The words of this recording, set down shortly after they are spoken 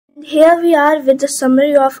Here we are with the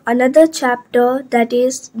summary of another chapter, that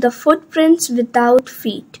is The Footprints Without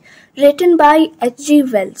Feet, written by H.G.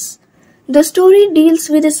 Wells. The story deals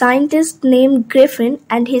with a scientist named Griffin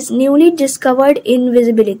and his newly discovered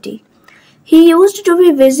invisibility. He used to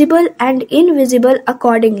be visible and invisible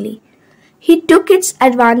accordingly. He took its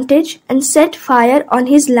advantage and set fire on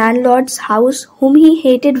his landlord's house, whom he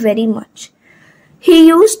hated very much. He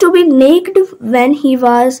used to be naked when he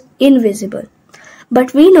was invisible.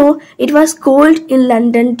 But we know it was cold in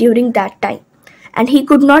London during that time, and he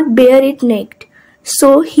could not bear it naked.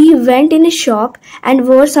 So he went in a shop and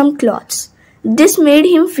wore some clothes. This made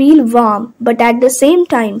him feel warm, but at the same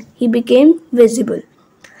time he became visible.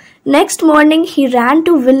 Next morning he ran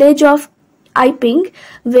to village of Iping,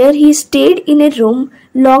 where he stayed in a room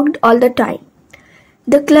locked all the time.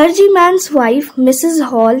 The clergyman's wife, Mrs.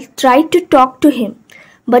 Hall, tried to talk to him,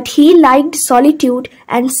 but he liked solitude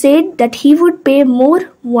and said that he would pay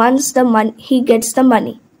more once he gets the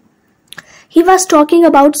money. He was talking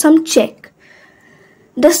about some check.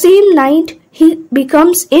 The same night he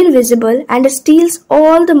becomes invisible and steals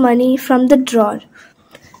all the money from the drawer.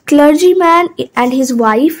 Clergyman and his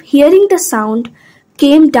wife, hearing the sound,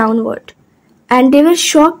 came downward, and they were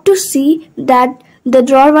shocked to see that the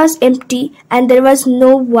drawer was empty and there was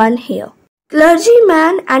no one here.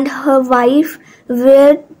 Clergyman and her wife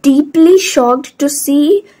were deeply shocked to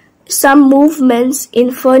see some movements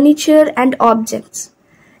in furniture and objects.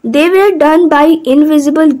 They were done by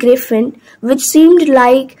invisible Griffin, which seemed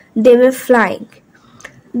like they were flying.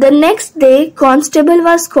 The next day, constable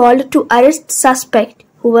was called to arrest suspect,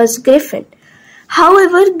 who was Griffin.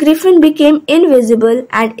 However, Griffin became invisible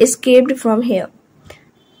and escaped from here.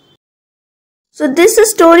 So this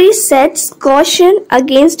story sets caution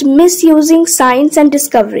against misusing science and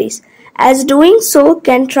discoveries, as doing so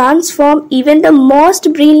can transform even the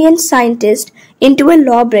most brilliant scientist into a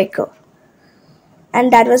lawbreaker.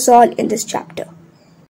 And that was all in this chapter.